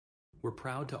We're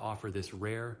proud to offer this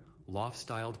rare,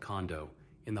 loft-styled condo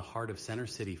in the heart of Center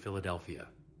City, Philadelphia.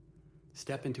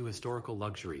 Step into historical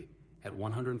luxury at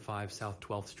 105 South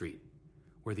 12th Street,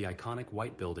 where the iconic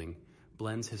white building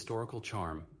blends historical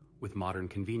charm with modern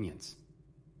convenience.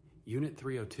 Unit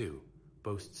 302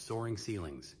 boasts soaring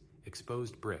ceilings,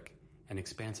 exposed brick, and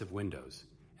expansive windows,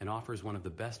 and offers one of the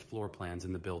best floor plans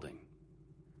in the building.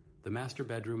 The master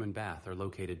bedroom and bath are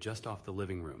located just off the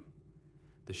living room.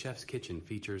 The chef's kitchen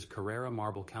features Carrara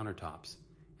marble countertops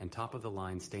and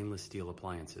top-of-the-line stainless steel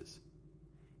appliances.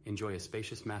 Enjoy a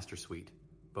spacious master suite,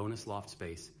 bonus loft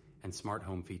space, and smart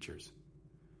home features.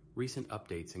 Recent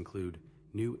updates include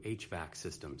new HVAC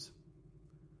systems.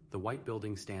 The white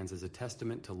building stands as a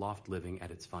testament to loft living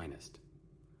at its finest.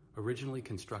 Originally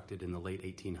constructed in the late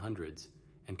 1800s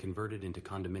and converted into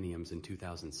condominiums in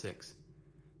 2006,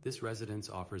 this residence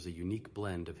offers a unique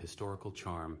blend of historical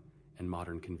charm and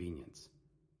modern convenience.